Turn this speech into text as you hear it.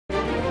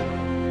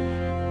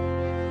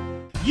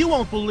You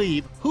won't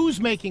believe who's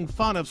making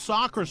fun of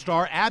soccer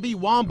star Abby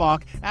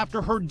Wambach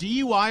after her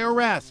DUI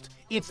arrest.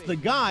 It's the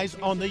guys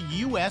on the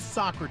U.S.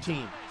 soccer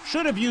team.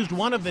 Should have used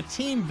one of the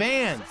team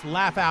vans,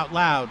 laugh out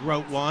loud,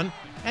 wrote one.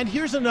 And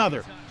here's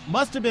another.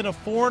 Must have been a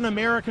foreign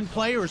American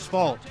player's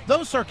fault.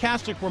 Those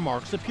sarcastic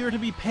remarks appear to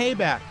be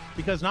payback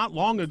because not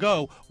long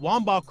ago,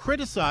 Wambach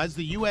criticized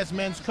the U.S.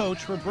 men's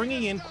coach for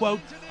bringing in, quote,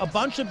 a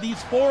bunch of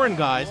these foreign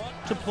guys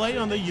to play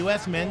on the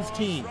U.S. men's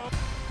team.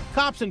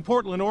 Cops in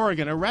Portland,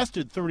 Oregon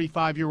arrested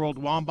 35-year-old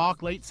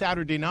Wambach late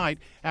Saturday night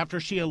after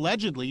she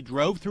allegedly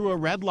drove through a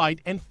red light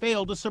and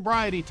failed a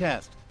sobriety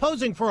test.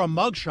 Posing for a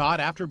mugshot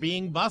after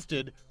being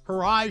busted,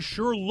 her eyes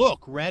sure look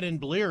red and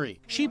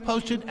bleary. She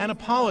posted an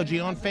apology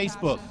on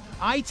Facebook.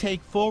 I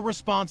take full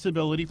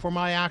responsibility for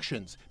my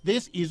actions.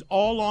 This is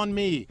all on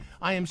me.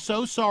 I am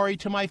so sorry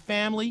to my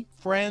family,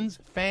 friends,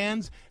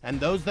 fans, and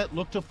those that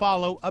look to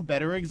follow a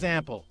better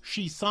example.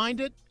 She signed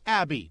it,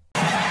 Abby.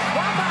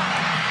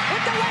 Wambach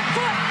with the left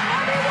foot.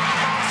 Abby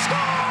Wambach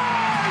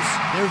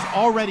scores! There's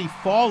already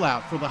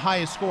fallout for the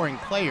highest scoring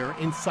player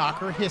in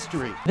soccer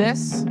history.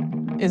 This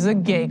is a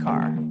gay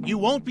car. You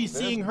won't be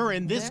seeing her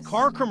in this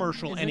car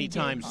commercial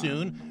anytime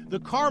soon. The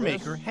car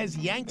maker has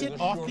yanked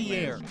it off the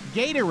air.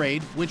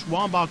 Gatorade, which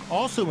Wambach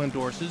also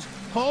endorses,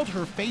 called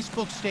her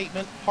Facebook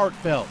statement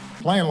heartfelt.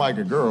 Playing like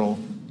a girl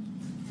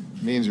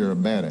means you're a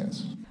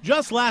badass.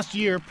 Just last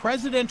year,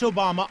 President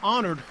Obama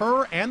honored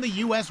her and the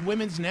U.S.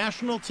 women's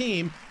national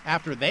team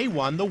after they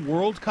won the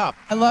World Cup.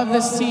 I love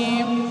this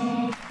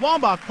team.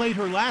 Wambach played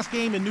her last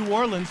game in New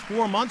Orleans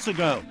 4 months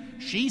ago.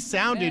 She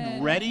sounded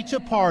ready to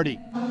party.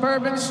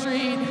 Bourbon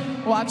Street,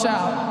 watch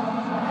out.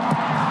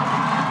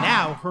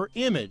 Now her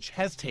image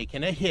has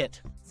taken a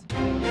hit.